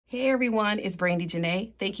Hey everyone, it's Brandi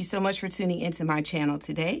Janei. Thank you so much for tuning into my channel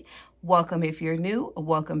today. Welcome if you're new,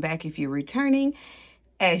 welcome back if you're returning.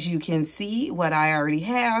 As you can see, what I already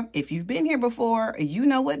have, if you've been here before, you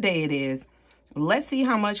know what day it is. Let's see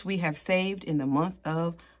how much we have saved in the month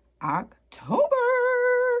of October.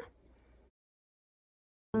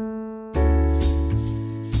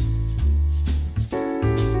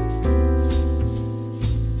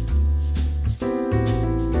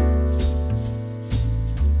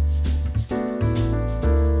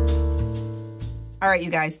 All right,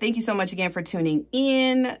 you guys, thank you so much again for tuning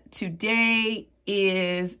in. Today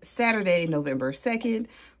is Saturday, November 2nd.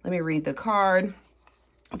 Let me read the card.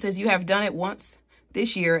 It says, you have done it once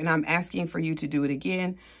this year, and I'm asking for you to do it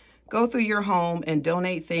again. Go through your home and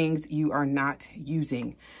donate things you are not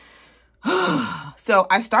using. So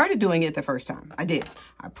I started doing it the first time. I did.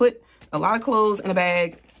 I put a lot of clothes in a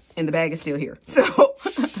bag, and the bag is still here. So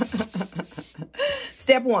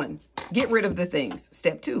step one, get rid of the things.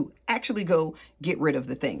 Step two, actually go get rid of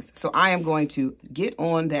the things. So I am going to get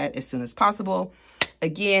on that as soon as possible.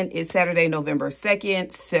 Again, it's Saturday, November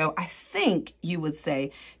 2nd. So I think you would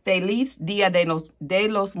say Feliz Dia de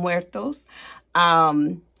los Muertos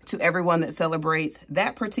to everyone that celebrates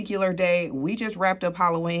that particular day. We just wrapped up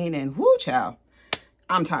Halloween and whoo, child,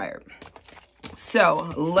 I'm tired.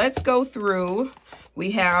 So let's go through.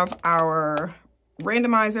 We have our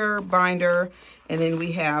randomizer binder, and then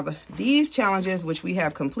we have these challenges, which we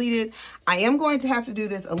have completed. I am going to have to do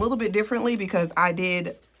this a little bit differently because I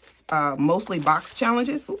did mostly box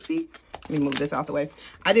challenges. Oopsie, let me move this out the way.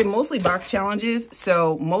 I did mostly box challenges,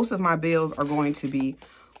 so most of my bills are going to be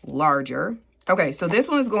larger. Okay, so this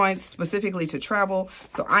one is going specifically to travel,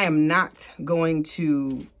 so I am not going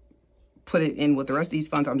to put it in with the rest of these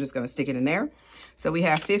funds. I'm just going to stick it in there. So we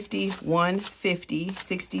have 50, 1, 50,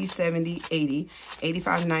 60, 70, 80,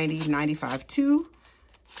 85, 90, 95, 2,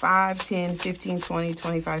 5, 10, 15, 20,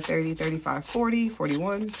 25, 30, 35, 40,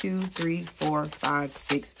 41, 2, 3, 4, 5,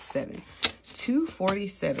 6, 7.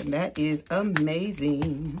 247. That is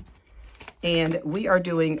amazing. And we are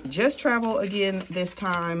doing just travel again this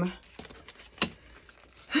time.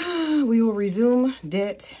 We will resume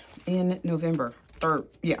debt in November. Or,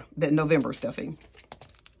 yeah, the November stuffing.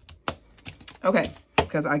 Okay,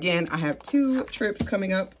 because again, I have 2 trips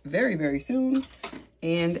coming up very, very soon,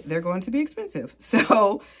 and they're going to be expensive.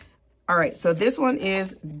 So, all right, so this one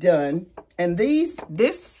is done. And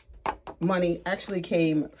this money actually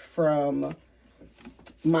came from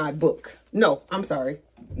my book. No, I'm sorry.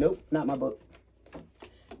 Nope, not my book.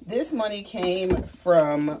 This money came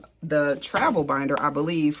from the travel binder, I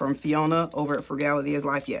believe, from Fiona over at Frugality is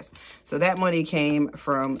Life. Yes. So that money came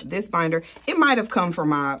from this binder. It might have come from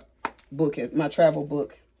my book, my travel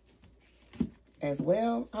book as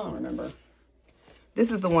well. I don't remember.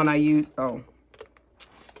 This is the one I use. Oh,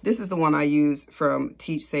 this is the one I use from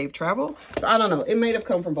Teach Save Travel. So I don't know. It may have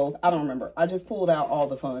come from both. I don't remember. I just pulled out all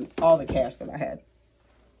the cash that I had.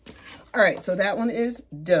 All right. So that one is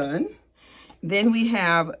done. Then we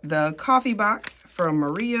have the coffee box from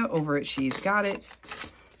Maria over at She's Got It.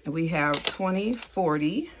 And we have 20,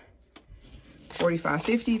 40, 45,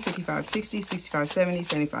 50, 55, 60, 65, 70,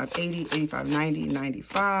 75, 80, 85, 90,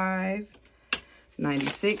 95,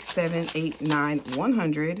 96, 7, 8, 9,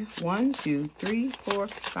 100, 1, 2, 3, 4,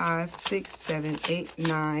 5, 6, 7, 8,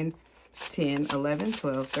 9, 10, 11,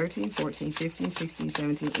 12, 13, 14, 15, 16,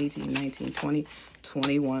 17, 18, 19, 20,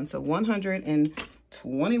 21. So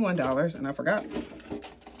 $121, and I forgot.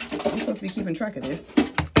 I'm supposed to be keeping track of this.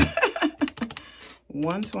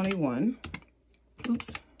 121.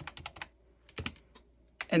 Oops.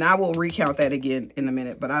 And I will recount that again in a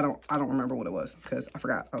minute, but I don't remember what it was because I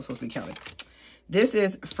forgot I was supposed to be counting. This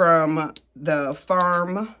is from the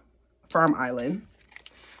Farm Island.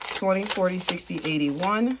 20, 40, 60,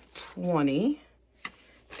 81, 20,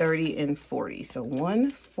 30, and 40. So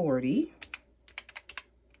 140.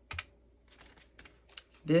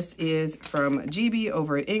 This is from GB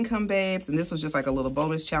over at Income Babes, and this was just like a little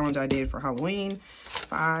bonus challenge I did for Halloween.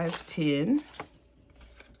 5, 10,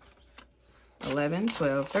 11,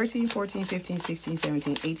 12, 13, 14, 15, 16,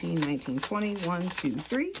 17, 18, 19, 20, 1, 2,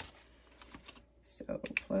 3. So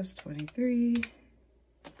plus 23.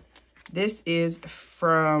 This is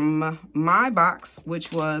from my box,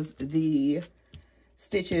 which was the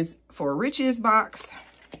Stitches for Riches box.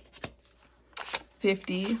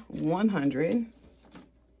 50, 100.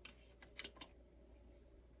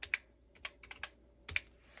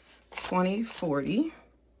 20, 40.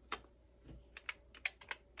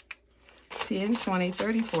 10, 20,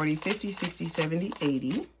 30, 40, 50, 60, 70,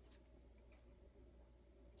 80.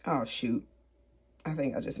 Oh, shoot. I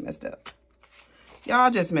think I just messed up.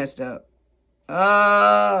 Y'all just messed up.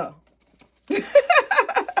 Oh,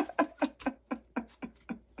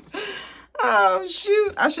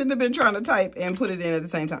 shoot. I shouldn't have been trying to type and put it in at the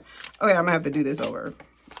same time. Okay, I'm gonna have to do this over.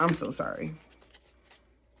 I'm so sorry.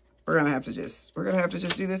 We're gonna have to just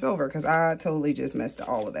do this over because I totally just messed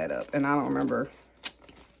all of that up and I don't remember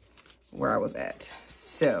where I was at.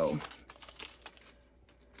 So,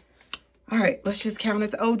 all right, let's just count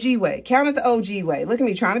it the OG way. Count it the OG way. Look at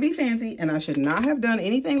me trying to be fancy, and I should not have done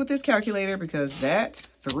anything with this calculator because that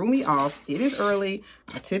threw me off. It is early.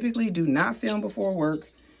 I typically do not film before work,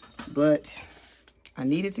 but I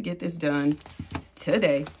needed to get this done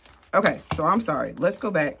today. Okay, so I'm sorry. Let's go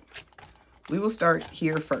back. We will start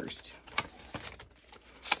here first.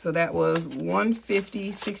 So that was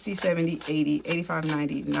 150, 60, 70, 80, 85,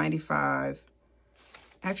 90, 95.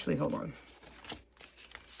 Actually, hold on.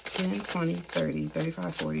 10, 20, 30,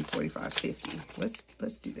 35, 40, 45, 50. Let's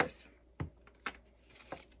do this.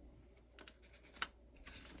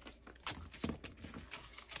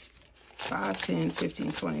 Five, 10,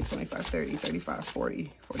 15, 20, 25, 30, 35,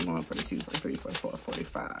 40, 41, 42, 43, 44,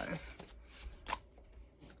 45.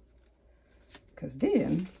 Because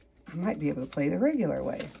then I might be able to play the regular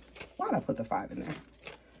way. Why'd I put the 5 in there?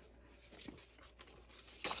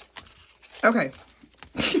 Okay.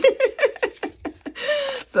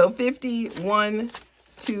 So 50, 1,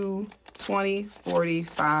 2, 20,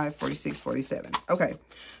 45, 46, 47. Okay.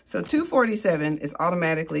 So 247 is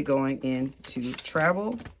automatically going into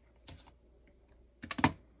travel.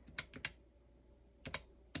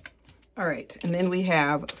 All right. And then we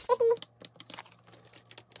have 50,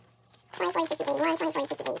 20, 40, 60, 81, 20, 40,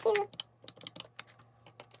 60, 82.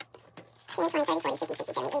 10, 20, 30, 40, 50,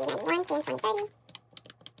 60, 70, 80, 91, 10, 20, 30.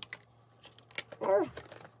 Ooh.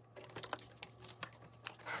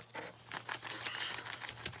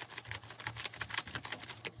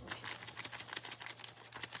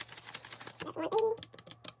 That's 180.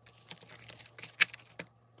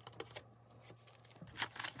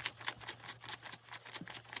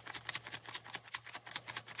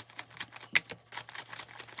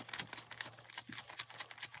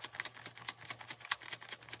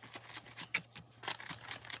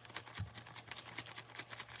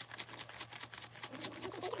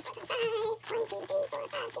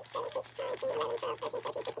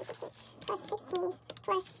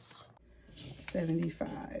 Plus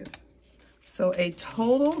 75. So a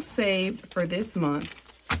total saved for this month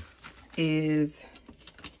is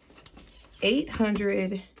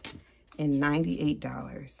 $898.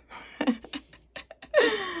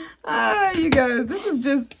 You guys, this is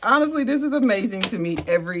just, honestly, this is amazing to me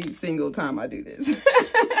every single time I do this.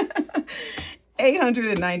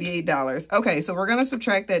 $898. Okay, so we're going to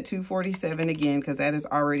subtract that 247 again because that is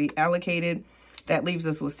already allocated. That leaves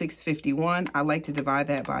us with 651. I like to divide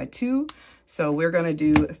that by 2. So we're going to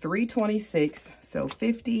do 326. So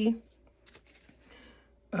 50,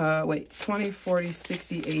 20, 40,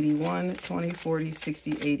 60, 81, 20, 40,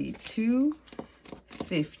 60, 82,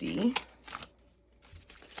 50,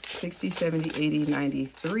 60, 70, 80,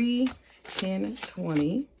 93, 10,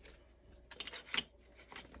 20,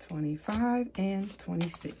 25, and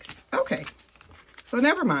 26. Okay, so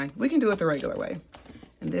never mind. We can do it the regular way.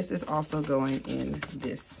 And this is also going in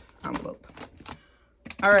this envelope.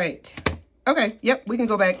 All right. Okay, yep, we can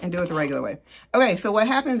go back and do it the regular way. Okay, so what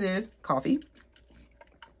happens is coffee.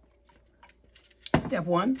 Step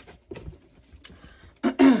 1.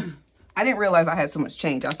 I didn't realize I had so much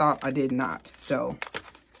change. I thought I did not. So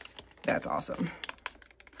that's awesome.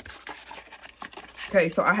 Okay,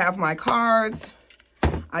 so I have my cards.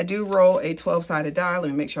 I do roll a 12-sided die. Let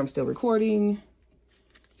me make sure I'm still recording.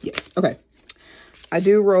 Yes, okay. I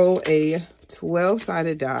do roll a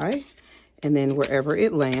 12-sided die, and then wherever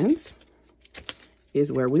it lands is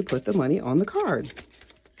where we put the money on the card.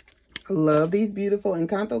 I love these beautiful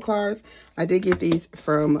Encanto cards. I did get these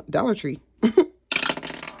from Dollar Tree.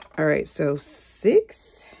 All right, so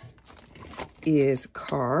 6 is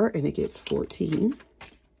car, and it gets 14.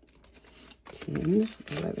 10,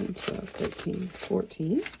 11, 12, 13,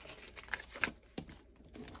 14.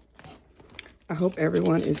 I hope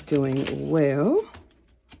everyone is doing well.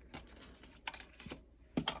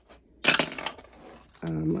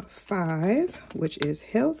 5, which is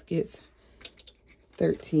health, gets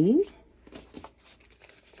 13.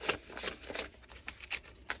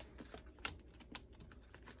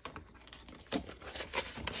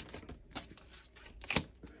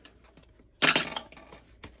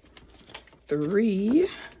 Three.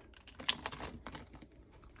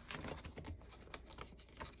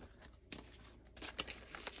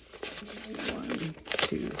 1,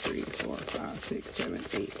 2, 3, 4, 5, 6, 7,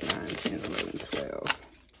 8, 9, 10, 11, 12.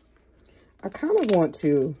 I kind of want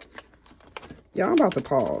to Y'all, I'm about to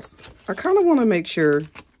pause. I kind of want to make sure,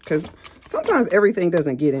 because sometimes everything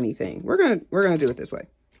doesn't get anything. We're gonna do it this way.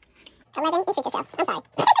 11, you treat yourself. I'm sorry.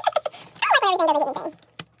 I don't like when everything doesn't get anything.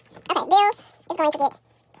 Okay, bills is going to get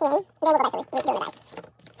 10. Then we'll go back to doing the dice.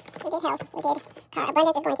 We did health. We did car.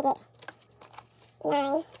 Abundance is going to get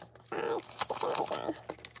 9, 5, 6, 7, 8, 9.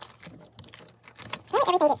 I feel like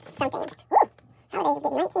everything gets something. Woo! Holidays is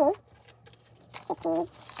getting 19. 15,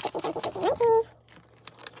 16, 17, 18,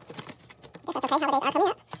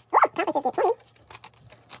 19. Guess that's okay.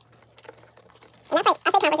 Holidays are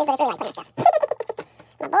coming up. Woo! Conferences get 20. And I say conferences, but it's really like putting stuff.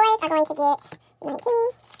 My boys are going to get 19,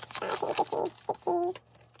 5, 10, 15, 16, 17, 18,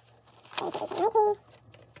 19.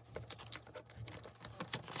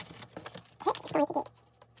 Tech is going to get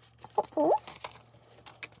 16. And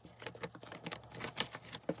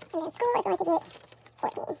then school is going to get 14.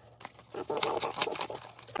 5, 10, 11, 12, 13, 14.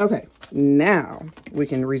 Okay, now we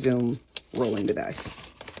can resume rolling the dice.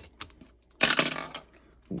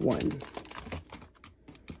 1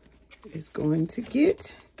 is going to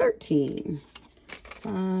get 13.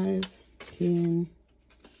 5, 10,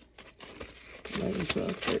 11,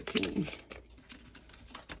 12, 13.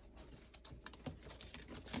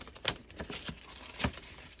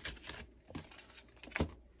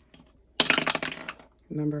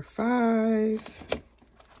 Number 5,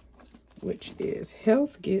 which is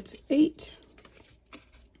health, gets 8.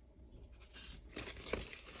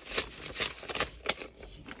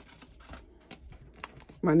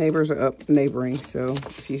 My neighbors are up neighboring, so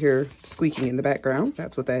if you hear squeaking in the background,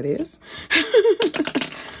 that's what that is.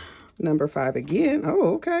 Number 5 again.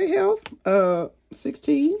 Oh, okay, health.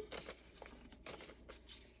 16.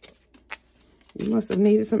 You must have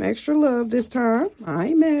needed some extra love this time. I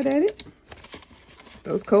ain't mad at it.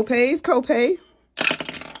 Those copays, copay.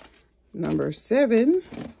 Number 7,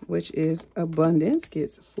 which is abundance,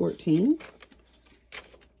 gets 14.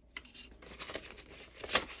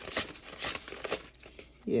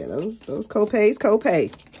 Yeah, those copays,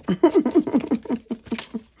 copay.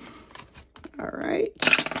 All right.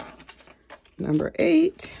 Number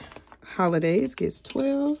 8, holidays, gets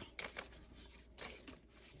 12.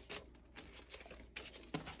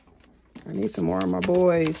 I need some more of my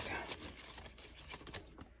boys.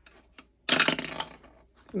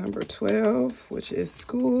 Number 12, which is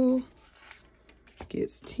school,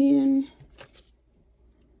 gets 10.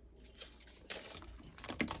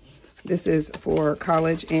 This is for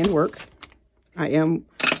college and work. I am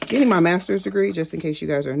getting my master's degree, just in case you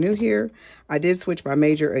guys are new here. I did switch my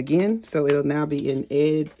major again, so it'll now be in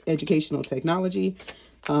educational technology,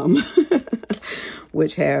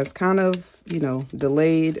 which has kind of, you know,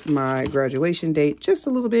 delayed my graduation date just a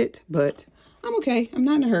little bit, but I'm okay. I'm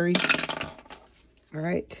not in a hurry. All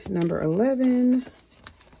right, number 11,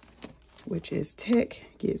 which is tech,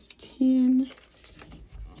 gets 10.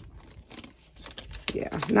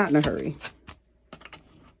 Yeah, not in a hurry.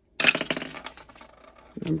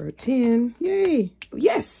 Number 10, yay.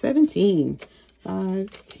 Yes, 17.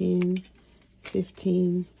 5, 10,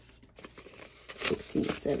 15, 16,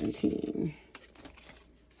 17.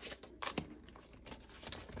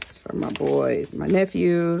 It's for my boys, my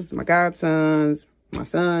nephews, my godsons, my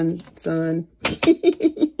son.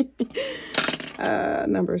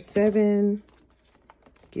 Number 7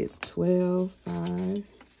 gets 12, 5,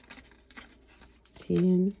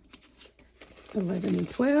 10, 11, and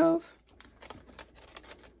 12.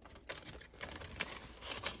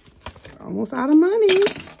 Almost out of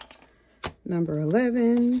monies. Number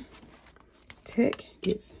 11, tech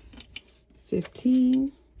gets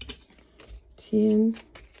 15, 10,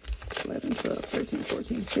 11, 12, 13,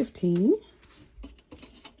 14, 15.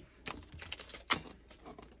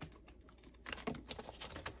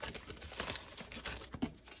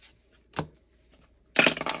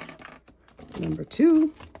 Number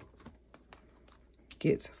 2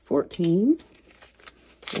 gets 14.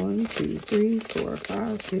 1, 2, 3, 4,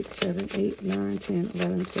 5, 6, 7, 8, 9, 10,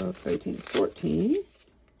 11, 12, 13, 14.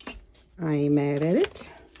 I ain't mad at it.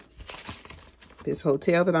 This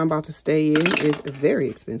hotel that I'm about to stay in is very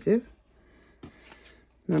expensive.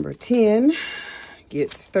 Number 10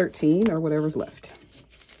 gets 13, or whatever's left.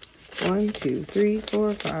 1, 2, 3,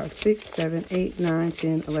 4, 5, 6, 7, 8, 9,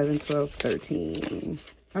 10, 11, 12, 13.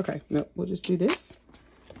 Okay, nope, we'll just do this.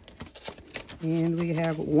 And we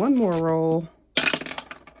have one more roll.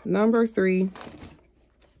 Number 3,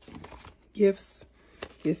 gifts,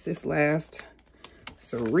 gets this last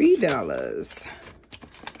 $3.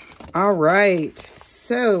 All right,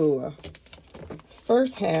 so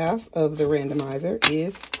first half of the randomizer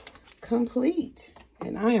is complete,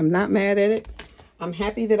 and I am not mad at it. I'm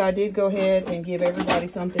happy that I did go ahead and give everybody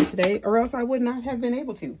something today, or else I would not have been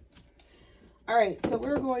able to. All right, so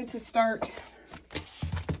we're going to start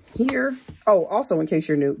here. Oh, also, in case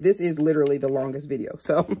you're new, this is literally the longest video.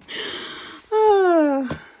 So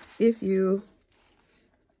if you,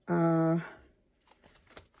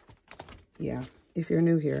 yeah, if you're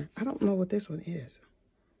new here, I don't know what this one is.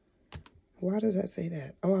 Why does that say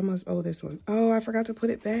that? Oh, I must owe this one. Oh, I forgot to put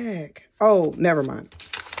it back. Oh, never mind.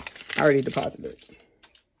 I already deposited it.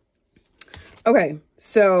 Okay,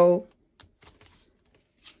 so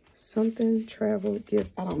something travel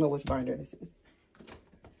gifts. I don't know which binder this is.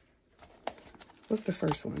 What's the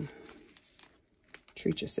first one?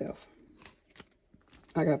 Treat yourself.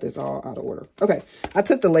 I got this all out of order. Okay, I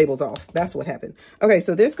took the labels off. That's what happened. Okay,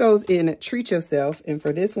 so this goes in Treat Yourself. And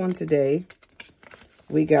for this one today,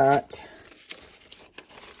 we got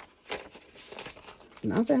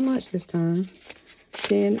not that much this time.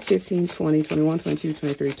 10, 15, 20, 21, 22,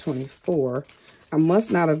 23, 24. I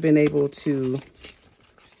must not have been able to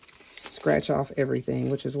scratch off everything,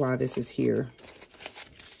 which is why this is here.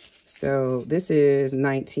 So this is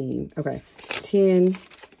 19. Okay, 10,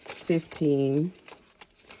 15,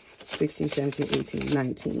 16, 17, 18,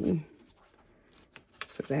 19.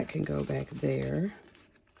 So that can go back there.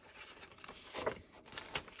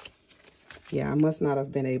 Yeah, I must not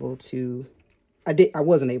have been able to, I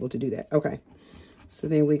wasn't able to do that. Okay. So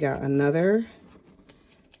then we got another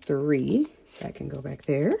 3 that can go back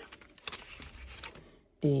there.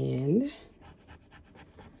 And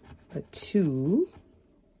a 2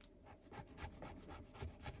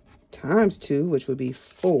 times 2, which would be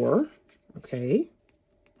 4. Okay.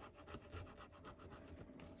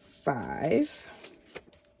 5.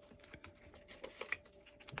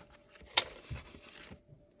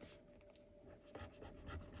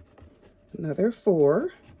 Another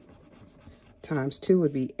 4 times 2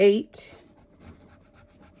 would be 8.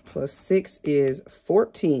 Plus 6 is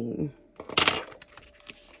 14.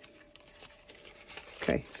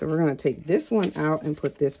 Okay, so we're going to take this one out and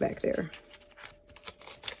put this back there.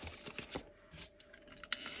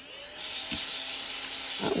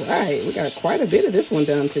 All right, we got quite a bit of this one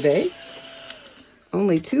done today.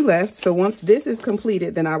 Only 2 left. So once this is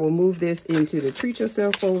completed, then I will move this into the Treat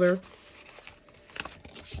Yourself folder.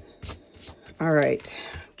 All right,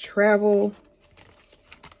 travel.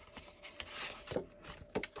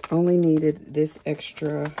 Only needed this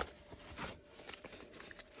extra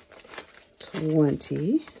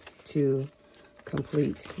 20 to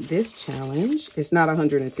complete this challenge. It's not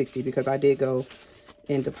 160 because I did go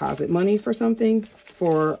and deposit money for something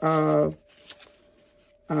for, I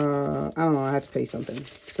don't know, I had to pay something.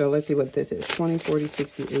 So let's see what this is. 20, 40,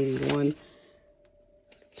 60, 81,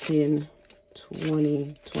 10,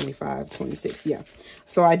 20, 25, 26. Yeah.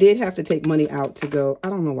 So I did have to take money out to go. I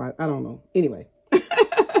don't know why. I don't know. Anyway,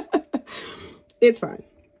 it's fine.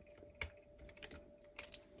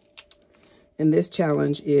 And this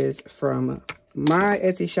challenge is from my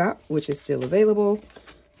Etsy shop, which is still available.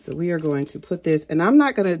 So we are going to put this, and I'm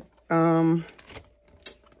not going to,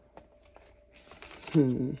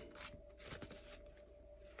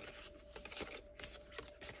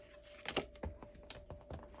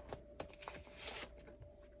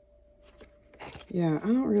 yeah, I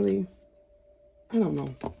don't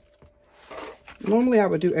know. Normally I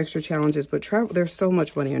would do extra challenges, but travel, there's so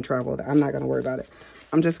much money in travel that I'm not going to worry about it.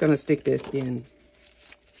 I'm just going to stick this in.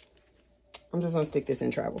 I'm just going to stick this in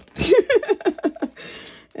travel.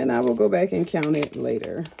 And I will go back and count it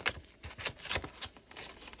later.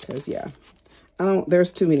 Because, yeah,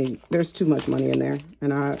 there's too much money in there.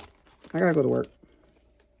 And I got to go to work.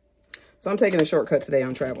 So I'm taking a shortcut today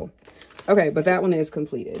on travel. Okay, but that one is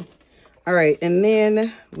completed. All right, and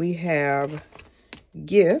then we have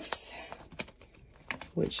gifts,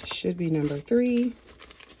 which should be number 3.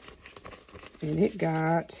 And it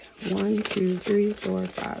got 1, 2, 3, 4,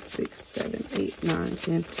 5, 6, 7, 8, 9,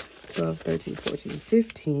 10, 12, 13, 14,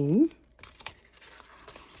 15.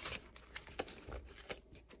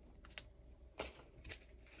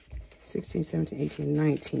 $16, 17, 18,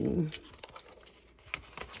 19.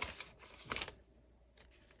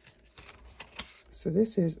 So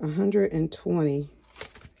this is 120.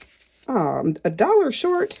 $1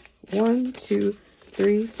 short. 1, 2,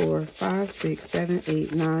 3, 4, 5, 6, 7,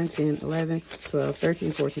 8, 9, 10, 11, 12,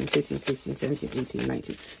 13, 14, 15, 16, 17, 18,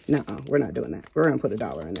 19. Nuh-uh, we're not doing that. We're going to put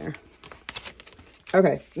 $1 in there.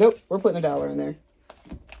 Okay, nope, we're putting $1 in there.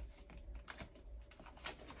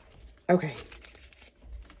 Okay.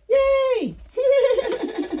 Yay!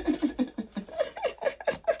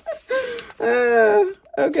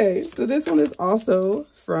 Okay, so this one is also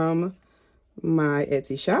from my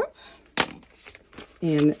Etsy shop.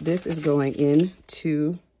 And this is going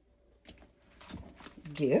into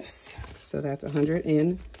gifts. So that's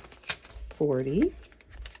 140.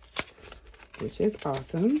 which is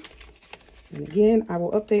awesome. And again, I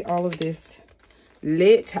will update all of this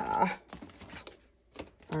later.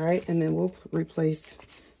 All right, and then we'll replace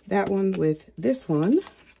that one with this one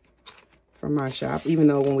from my shop, even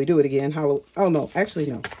though when we do it again, oh no, actually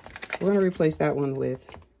no. We're gonna replace that one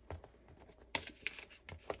with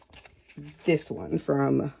this one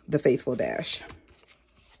from the Faithful Dash.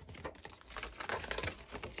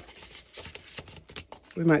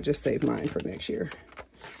 We might just save mine for next year.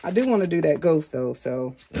 I do want to do that ghost though,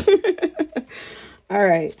 so. All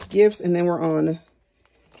right, gifts, and then we're on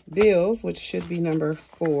bills, which should be number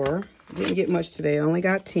 4. Didn't get much today. I only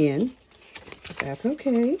got 10, but that's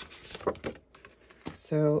okay.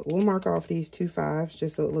 So we'll mark off these 2 5s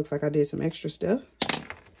just so it looks like I did some extra stuff.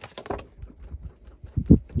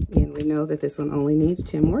 And we know that this one only needs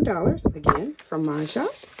 $10 more, again, from my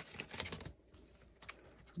shop.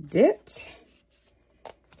 Debt.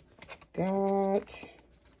 Got,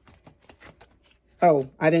 oh,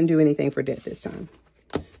 I didn't do anything for debt this time.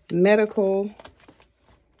 Medical.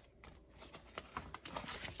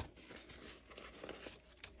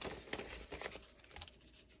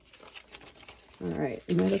 All right,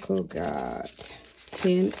 medical got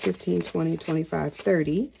 10, 15, 20, 25,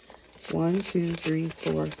 30. 1, 2, 3,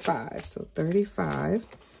 4, 5. So 35.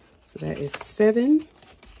 So that is 7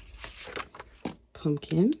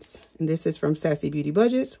 pumpkins. And this is from Sassy Beauty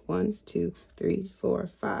Budgets. 1, 2, 3, 4,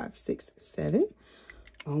 5, 6, 7.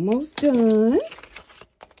 Almost done.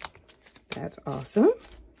 That's awesome.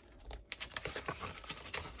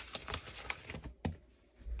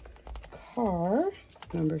 Car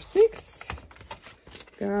number 6.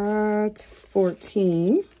 Got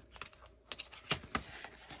 14.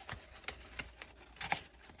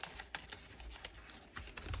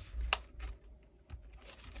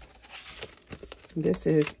 This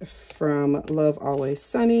is from Love Always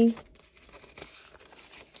Sunny.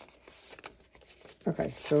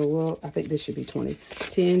 Okay, so I think this should be 20.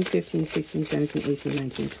 10, 15, 16, 17, 18,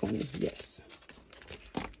 19, 20. Yes.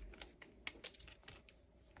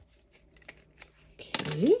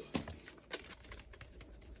 Okay.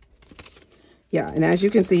 Yeah, and as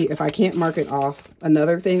you can see, if I can't mark it off,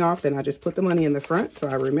 another thing off, then I just put the money in the front. So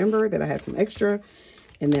I remember that I had some extra.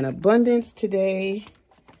 And then abundance today.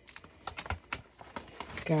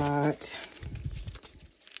 Got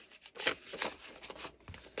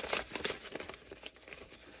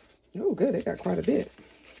oh good, it got quite a bit,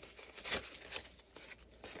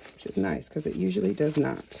 which is nice because it usually does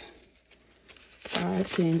not.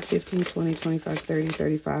 5, 10, 15, 20, 25, 30,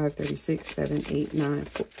 35, 36, 7, 8, 9,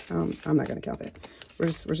 4. I'm not going to count that. We're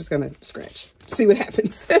just going to scratch, see what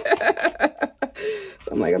happens.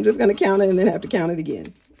 So I'm like, I'm just going to count it and then have to count it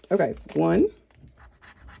again. Okay, 1,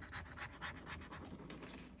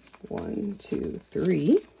 2,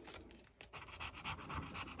 3.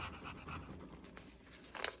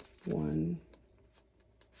 1,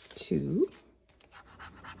 2,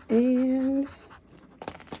 and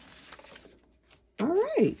all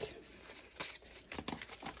right.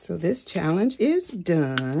 So this challenge is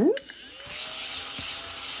done.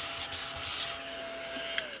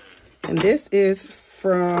 And this is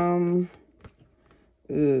from,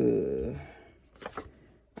 I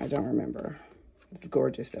don't remember. It's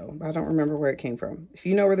gorgeous though, but I don't remember where it came from. If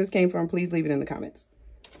you know where this came from, please leave it in the comments.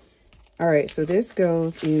 All right, so this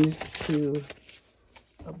goes into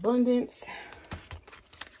abundance.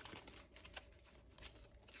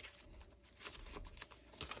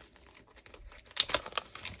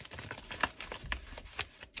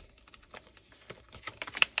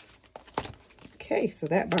 Okay, so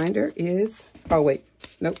that binder is, oh wait,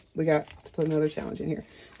 nope, we got to put another challenge in here.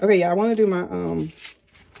 Okay, yeah, I want to do my,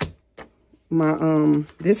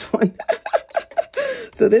 this one.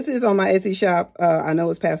 So this is on my Etsy shop. I know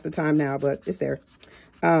it's past the time now, but it's there.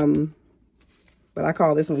 But I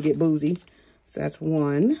call this one Get Boozy. So that's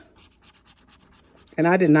 1. And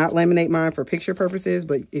I did not laminate mine for picture purposes,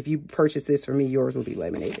 but if you purchase this for me, yours will be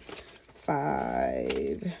laminated.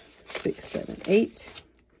 5, 6, 7, 8.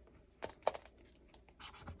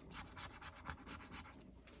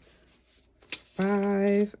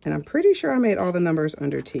 5, and I'm pretty sure I made all the numbers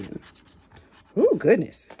under 10. Oh,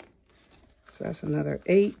 goodness. So that's another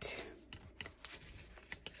 8.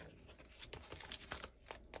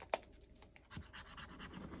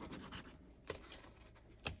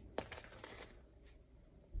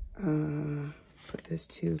 Put this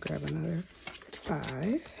 2, grab another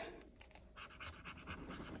 5.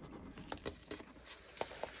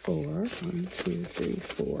 4, 1, 2, 3,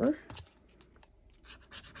 4.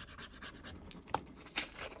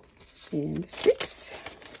 And 6.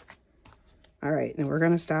 All right, and we're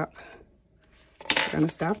gonna stop. We're gonna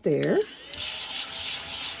stop there.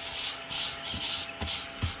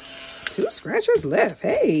 2 scratchers left.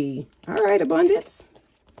 Hey, all right, abundance.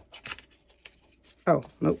 Oh,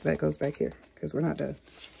 nope, that goes back here because we're not done.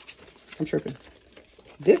 I'm tripping.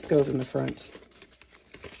 This goes in the front.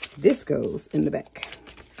 This goes in the back.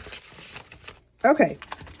 Okay.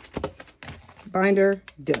 Binder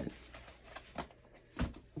done.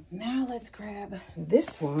 Now let's grab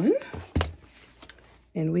this one.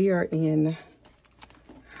 And we are in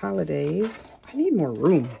holidays. I need more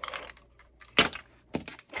room.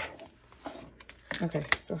 Okay,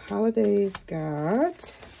 so holidays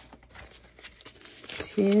got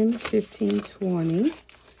 10, 15, 20,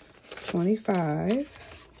 25,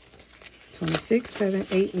 26, 7,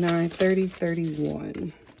 8, 9, 30,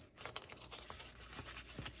 31.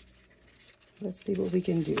 Let's see what we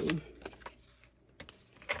can do.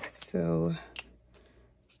 So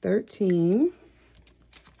 13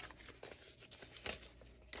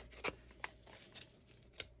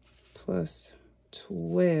 plus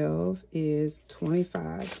 12 is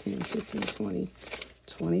 25, 10, 15, 20,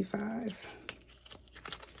 25.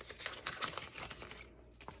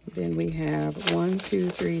 Then we have 1, 2,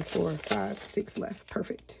 3, 4, 5, 6 left.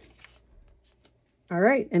 Perfect. All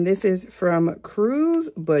right, and this is from Cruise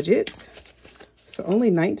Budgets. So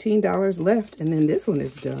only $19 left, and then this one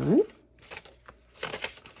is done.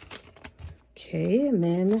 Okay, and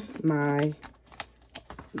then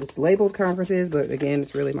this labeled conferences, but again,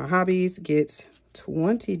 it's really my hobbies, gets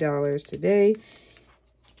 $20 today.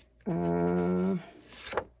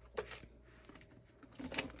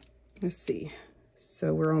 Let's see.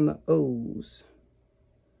 So we're on the O's.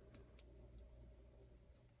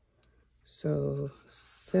 So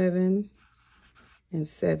 7 and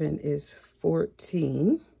 7 is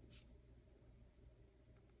 14.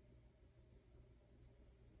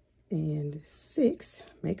 And 6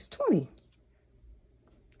 makes 20.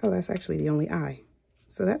 Oh, that's actually the only I.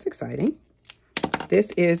 So that's exciting.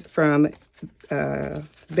 This is from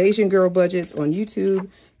Bayesian Girl Budgets on YouTube,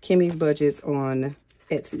 Kimmy's Budgets on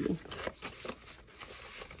Etsy.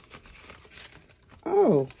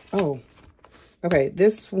 Oh. Okay,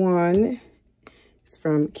 this one is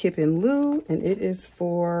from Kip and Lou, and it is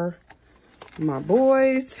for my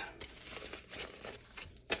boys.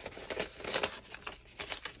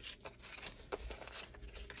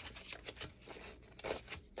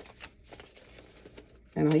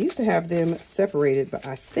 And I used to have them separated, but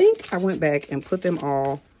I think I went back and put them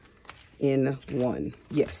all in one.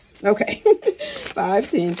 Yes. Okay. 5,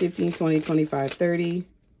 10, 15, 20, 25, 30.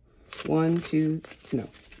 1, 2, no.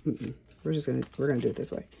 We're gonna do it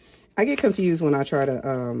this way. I get confused when I try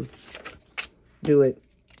to do it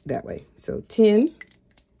that way. So 10,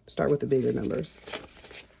 start with the bigger numbers.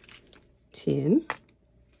 10.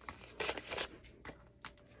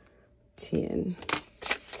 10.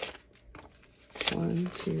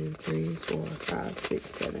 1, 2, 3, 4, 5, 6,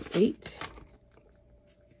 7, 8.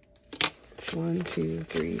 1, 2,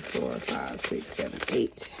 3, 4, 5, 6, 7,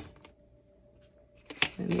 8.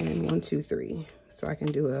 And then 1, 2, 3. So I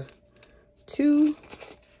can do a 2,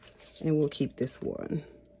 and we'll keep this 1.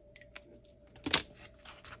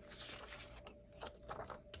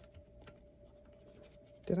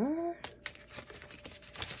 Did I?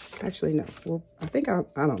 Actually, no. Well, I think I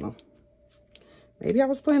don't know. Maybe I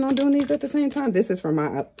was planning on doing these at the same time. This is from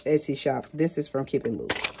my Etsy shop. This is from Kip and Lou.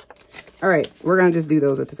 All right, we're going to just do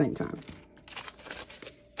those at the same time.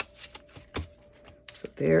 So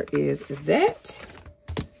there is that.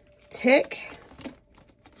 Tech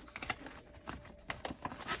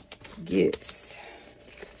gets,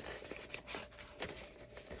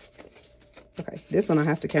 okay, this one I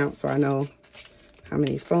have to count so I know how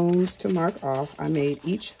many phones to mark off. I made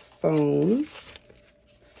each phone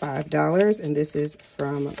 $5, and this is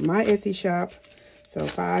from my Etsy shop. So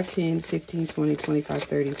 5, 10, 15, 20, 25,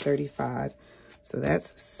 30, 35. So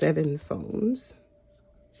that's 7 phones.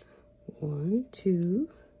 1, 2,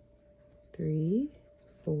 3,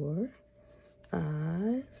 4,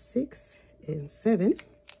 5, 6, and 7.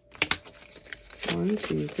 1,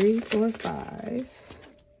 2, 3, 4, 5.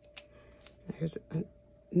 There's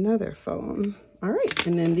another phone. All right,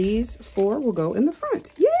 and then these 4 will go in the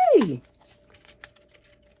front. Yay!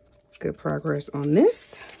 Good progress on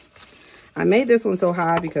this. I made this one so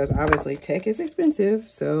high because obviously tech is expensive,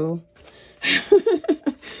 so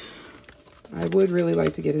I would really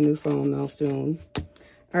like to get a new phone though soon.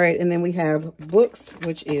 All right, and then we have books,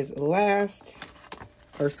 which is last,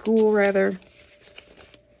 or school rather.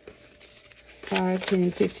 5,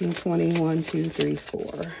 10, 15, 20, 1, 2, 3,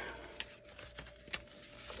 4.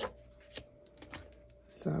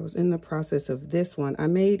 So I was in the process of this one. I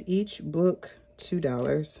made each book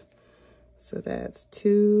 $2. So that's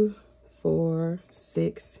 2, 4,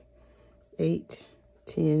 6, 8,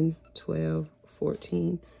 10, 12,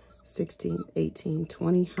 14, 16, 18,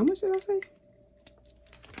 20. How much did I say?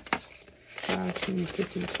 5, 10,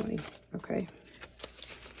 15, 20. Okay.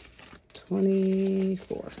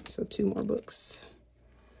 24. So 2 more books.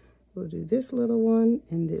 We'll do this little one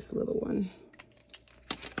and this little one.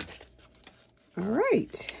 All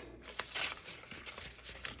right.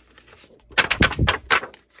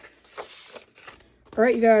 All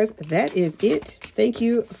right, you guys, that is it. Thank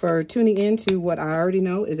you for tuning in to what I already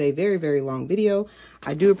know is a very, very long video.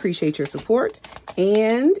 I do appreciate your support.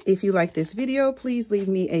 And if you like this video, please leave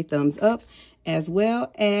me a thumbs up, as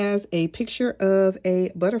well as a picture of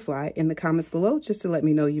a butterfly in the comments below, just to let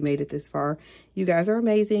me know you made it this far. You guys are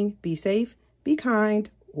amazing. Be safe, be kind,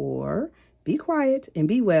 or be quiet and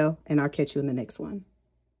be well. And I'll catch you in the next one.